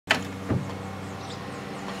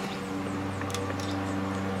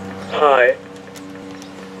Hi,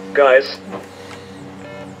 guys.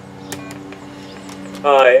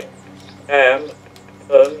 I am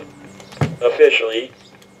officially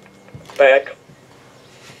back.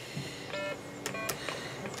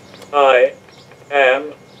 I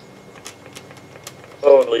am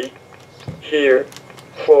only here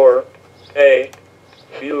for a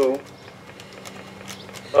few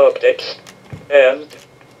updates and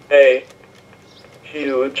a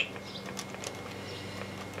huge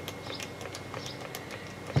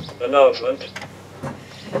announcement.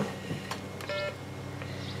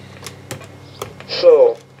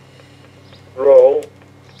 So, roll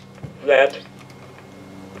that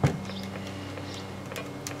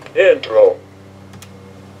intro.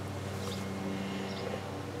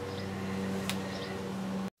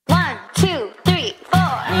 One, two, three, four.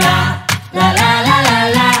 La la la la la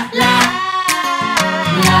la la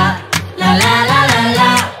la la la la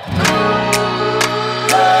la.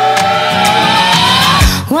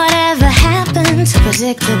 Whatever happened to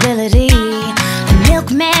predictability? The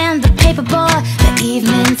milkman, the paperboy, the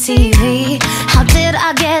evening TV. How did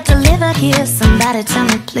I get delivered here? Somebody tell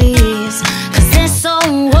me please. Cause this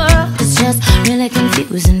whole world is just really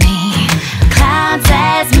confusing me. Clouds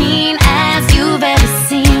as mean as you've ever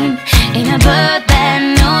seen. Ain't a bird that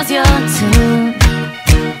knows your tune.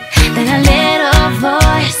 Then a little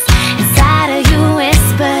voice inside of you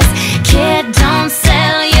whispers, kid, don't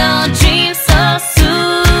sell your dreams so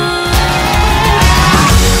soon.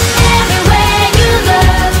 Everywhere you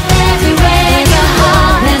look, everywhere you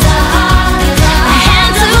hold, there's a heart, a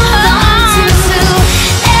hand to hold on to.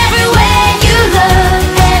 Everywhere you look,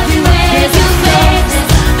 everywhere you face,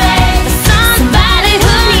 there's somebody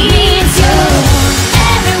who needs you.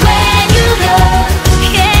 Everywhere you look,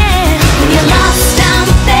 yeah. When you're lost out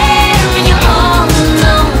there and you're all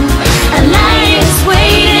alone, a light is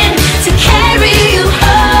waiting to carry you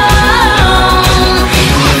home.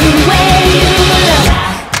 Everywhere you look,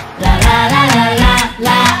 la la la la la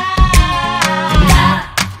la la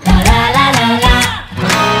la la la la la.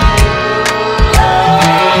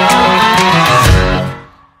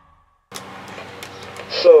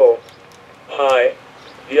 So, hi,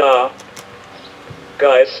 yeah,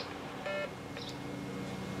 guys.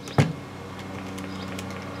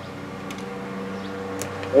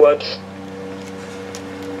 What's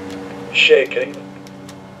shaking,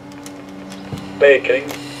 baking?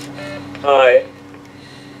 I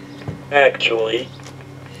actually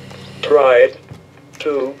tried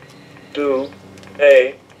to do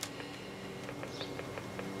a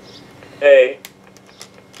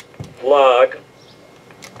vlog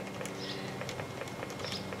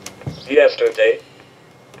yesterday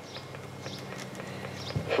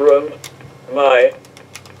from my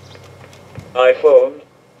iPhone,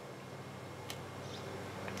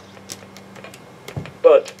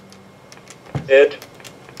 but it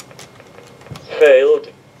failed.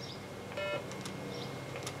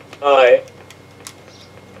 I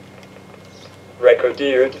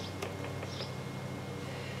recorded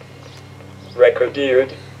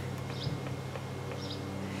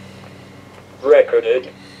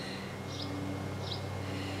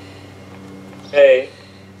a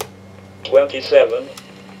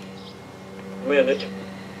 27-minute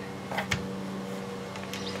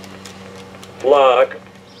vlog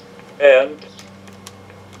and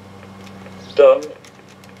done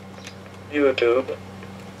YouTube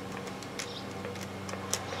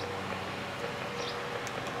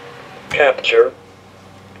capture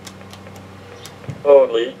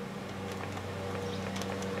only,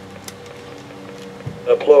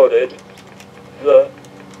 uploaded the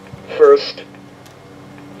first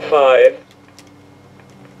 5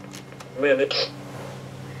 minutes.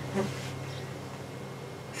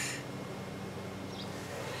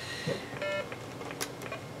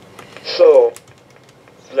 So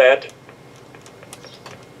that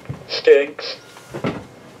stinks.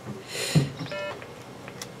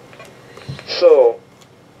 So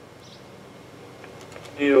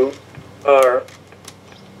you are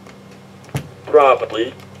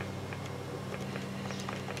probably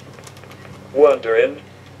wondering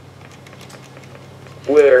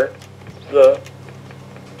where the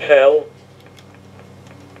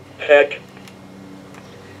heck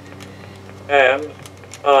am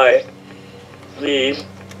I these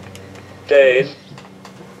days?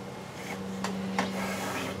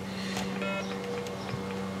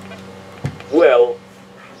 Well,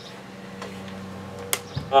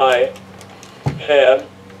 I had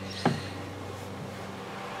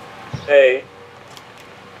a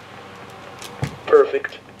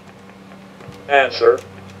perfect answer,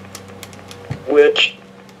 which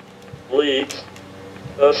leads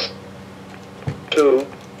us to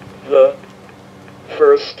the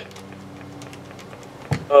first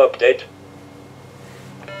update.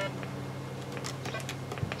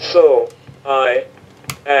 So, I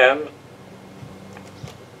am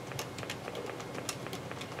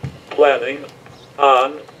planning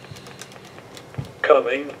on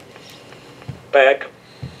coming back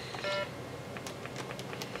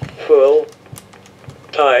full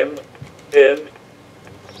time in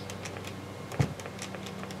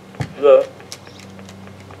the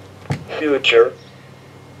future.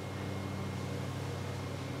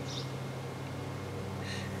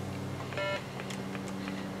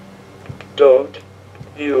 Don't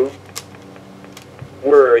you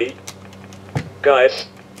worry, guys.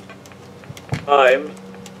 I'm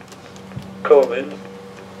coming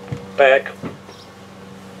back.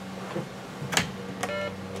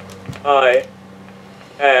 I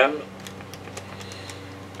am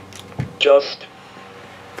just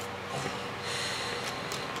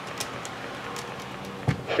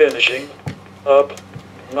finishing up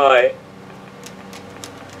my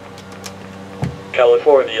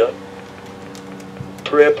California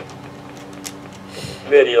trip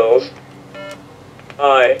videos.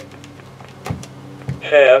 I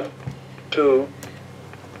have to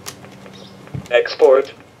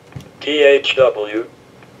export THW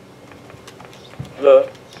the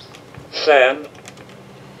San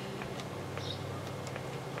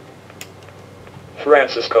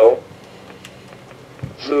Francisco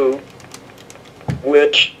Zoo,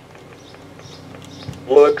 which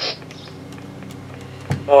looks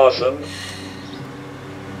awesome.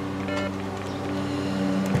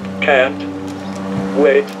 Can't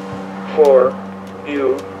wait for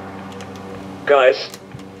you guys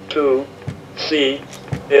to see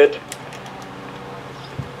it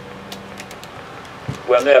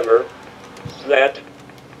whenever that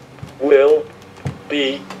will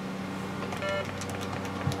be.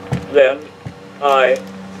 Then I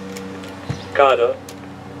gotta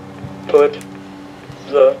put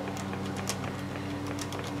the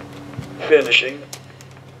finishing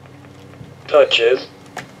touches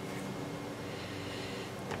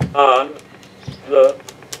on the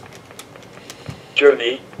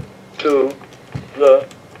journey to the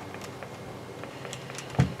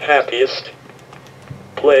happiest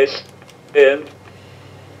place in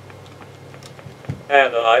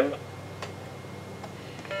Anaheim.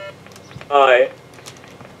 I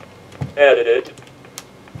edited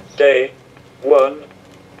day 1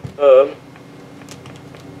 of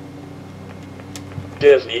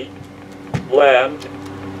Disneyland,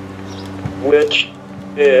 which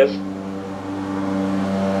is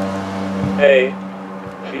a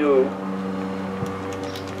few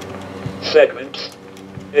segments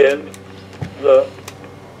in the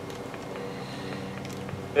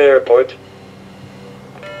airport,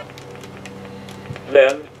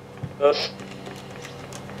 then us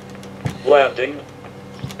landing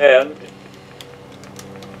and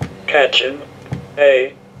catching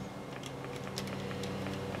a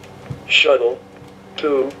shuttle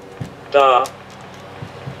to the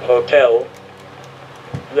hotel,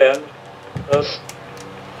 then us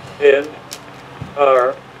in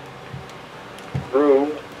our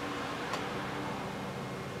room,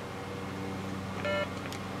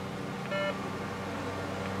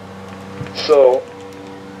 so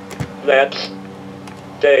that's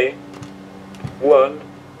day 1.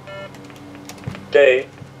 Day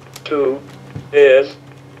 2 is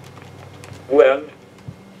when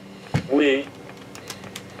we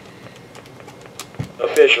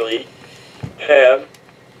officially have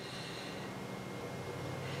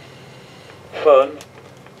fun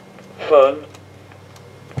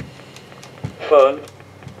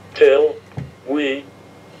till we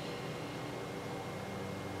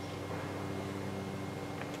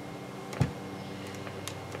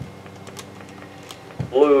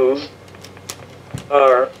lose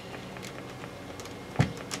our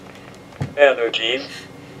energies.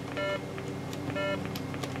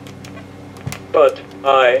 But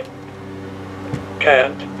I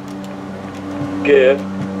can't give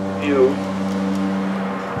you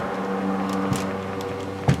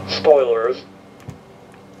spoilers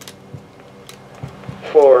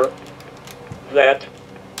for that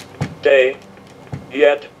day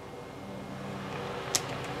yet,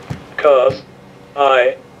 'cause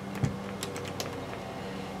I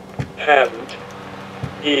haven't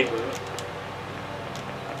even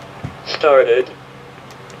started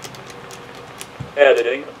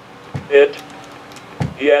editing it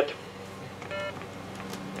yet.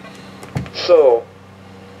 So,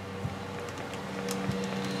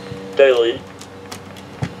 daily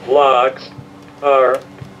vlogs are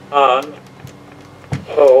on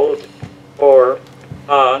hold or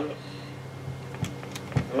on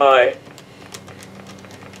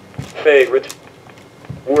favorite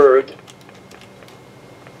word.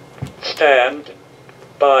 Stand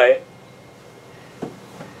by.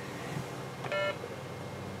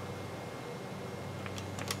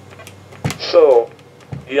 So,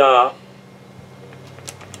 yeah.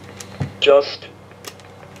 Just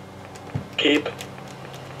keep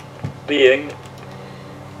being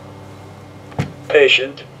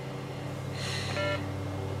patient.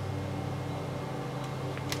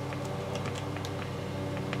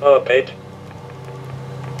 Update.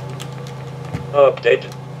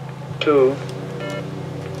 Update. 2.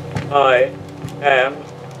 I am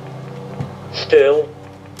still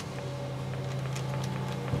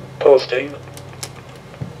posting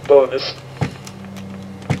bonus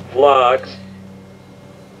vlogs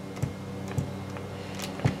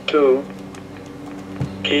to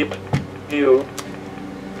keep you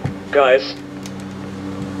guys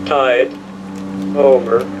tied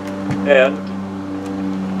over and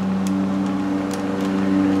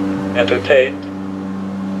entertained.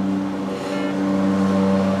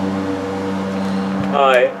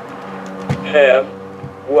 I have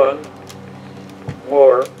one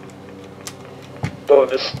more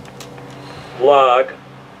bonus vlog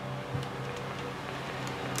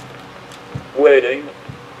waiting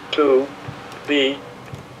to be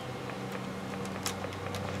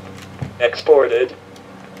exported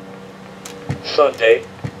Sunday,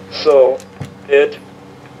 so it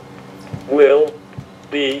will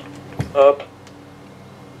be up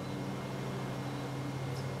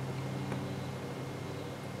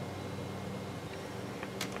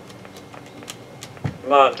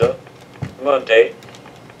Monday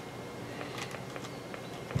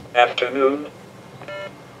afternoon.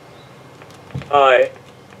 I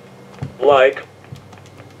like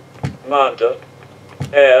Monday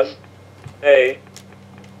as a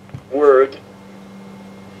word.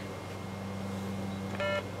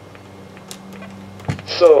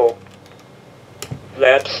 So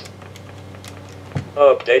let's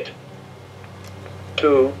update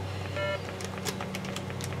to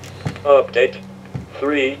update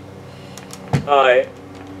 3. I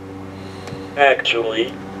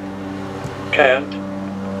actually can't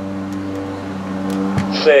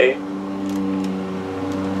say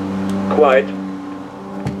quite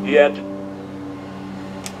yet.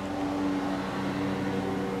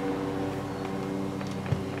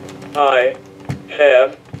 I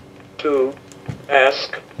have to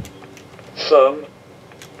ask some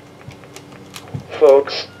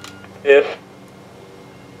folks if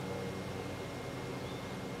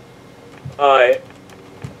I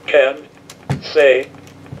can say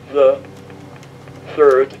the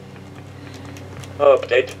third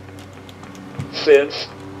update since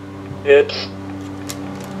it's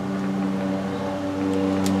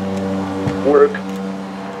work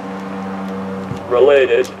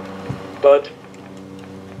related, but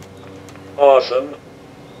awesome.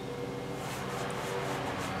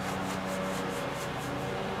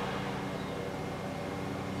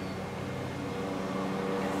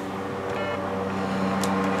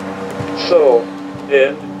 So,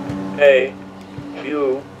 in a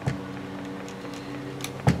few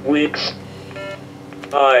weeks,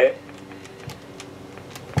 I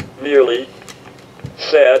nearly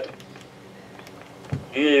said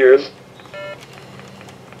years.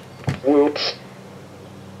 Whoops.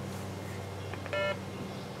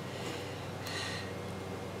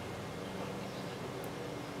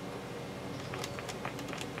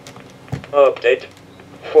 Update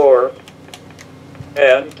 4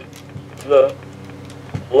 and the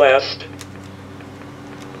last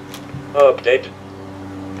update.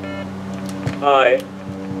 I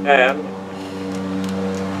am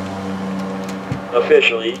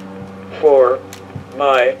officially for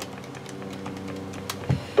my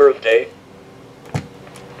birthday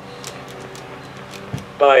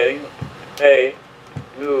buying a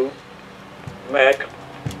new Mac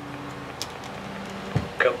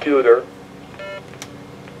computer.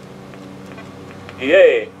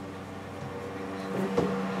 Yay!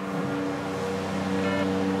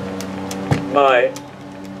 My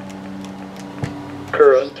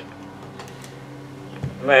current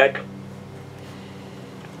Mac,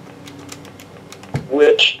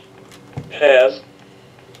 which has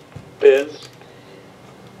been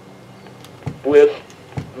with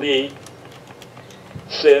me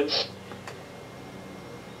since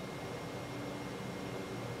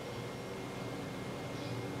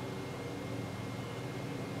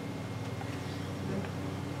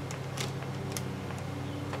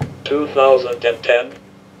 (2010),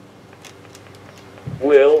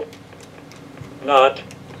 will not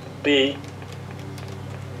be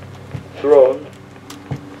thrown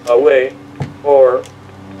away or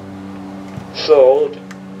sold.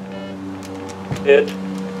 It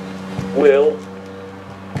will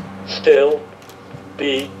still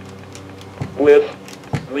be with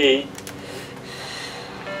me,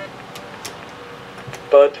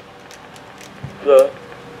 but the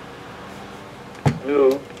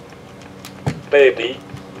new baby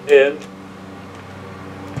in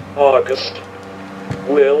August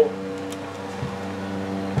will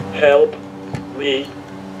help me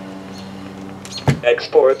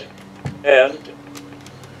export and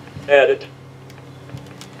edit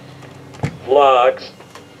vlogs.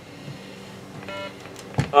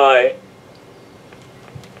 I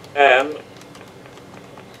am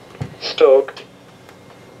stoked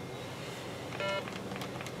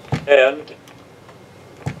and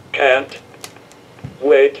can't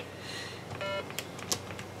wait,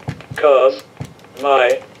 'cause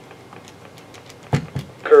my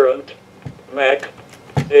current Mac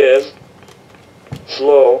is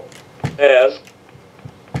slow as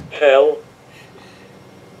hell.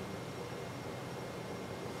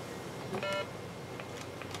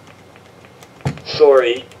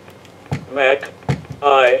 Sorry, Mac,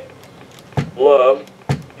 I love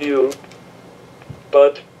you,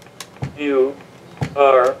 but you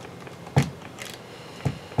are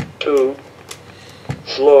too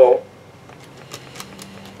slow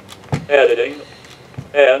editing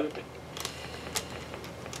and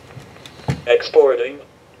exporting.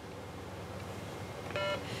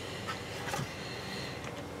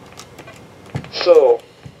 So,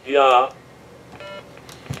 yeah,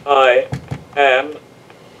 I am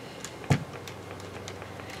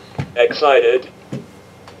excited.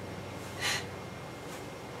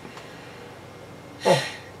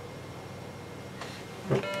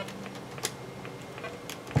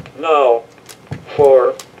 Now,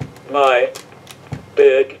 for my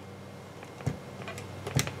big,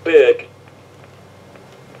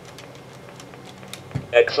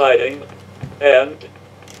 exciting, and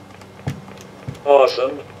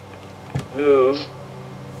awesome news.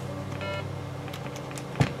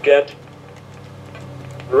 Get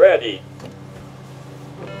ready.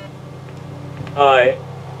 I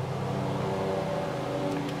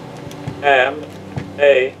am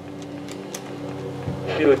a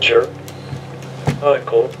future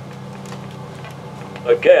uncle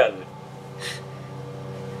again.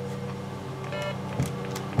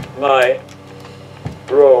 My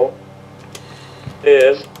bro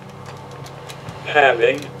is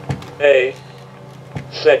having a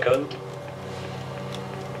second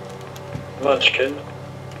munchkin,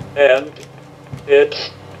 and it's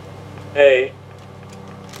a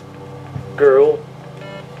girl.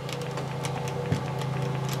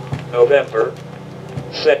 November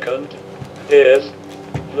 2nd is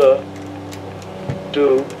the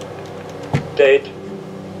due date.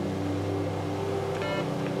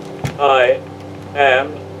 I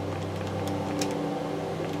am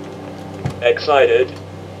excited.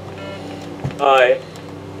 I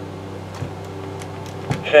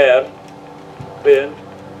have been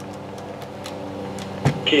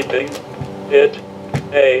keeping it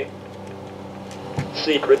a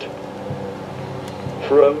secret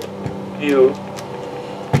from you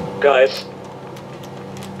guys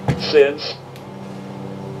since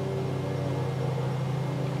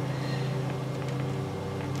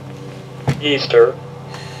Easter.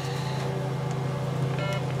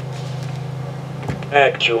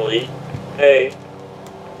 Actually, a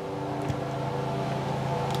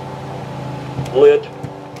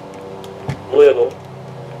little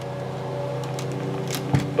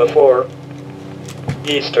before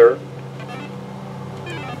Easter.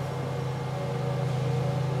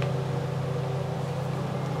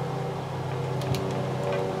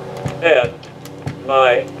 And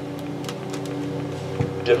my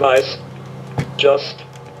device just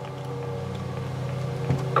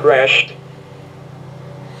crashed.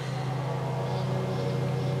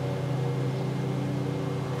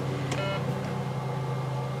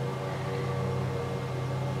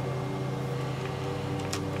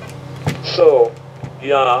 So,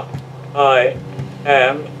 yeah, I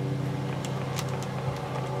am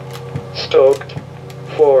stoked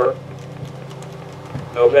for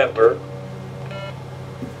November.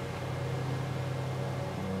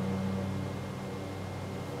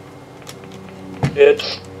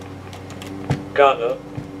 It's gonna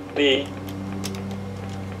be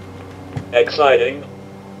exciting.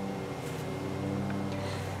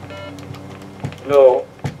 No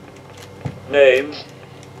names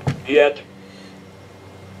yet.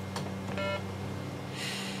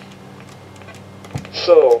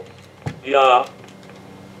 So, yeah,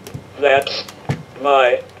 that's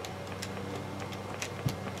my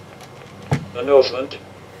announcement.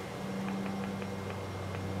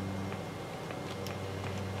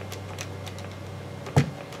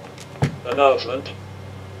 announcement.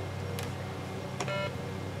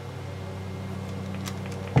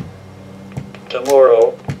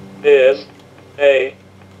 Tomorrow is a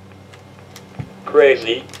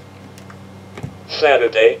crazy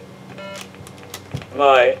Saturday.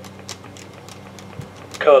 My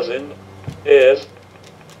cousin is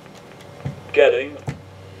getting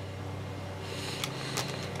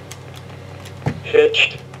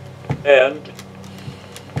hitched and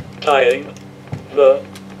tying the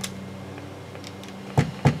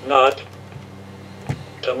knot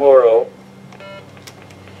tomorrow.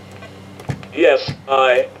 Yes,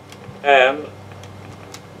 I am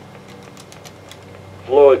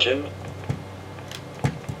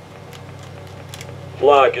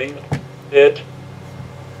vlogging it.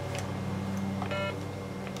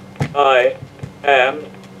 I am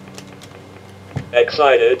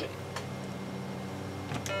excited.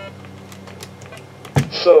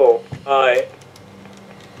 So I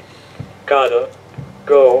gotta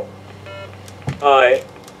go. I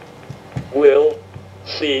will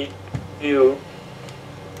see you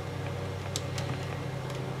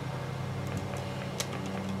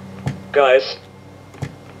guys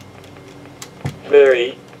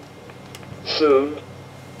very soon.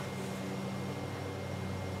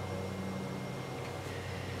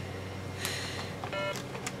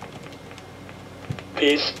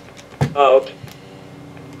 Peace out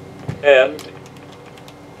and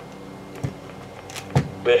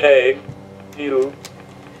behave, you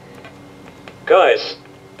guys.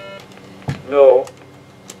 No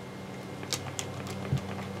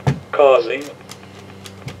causing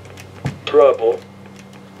trouble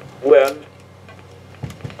when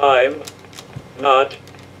I'm not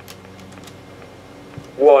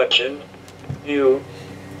watching you.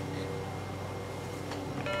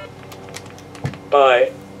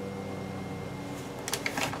 Bye.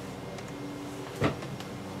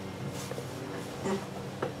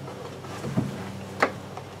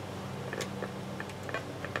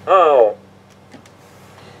 Ow.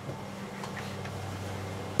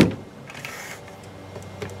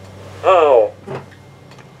 Ow.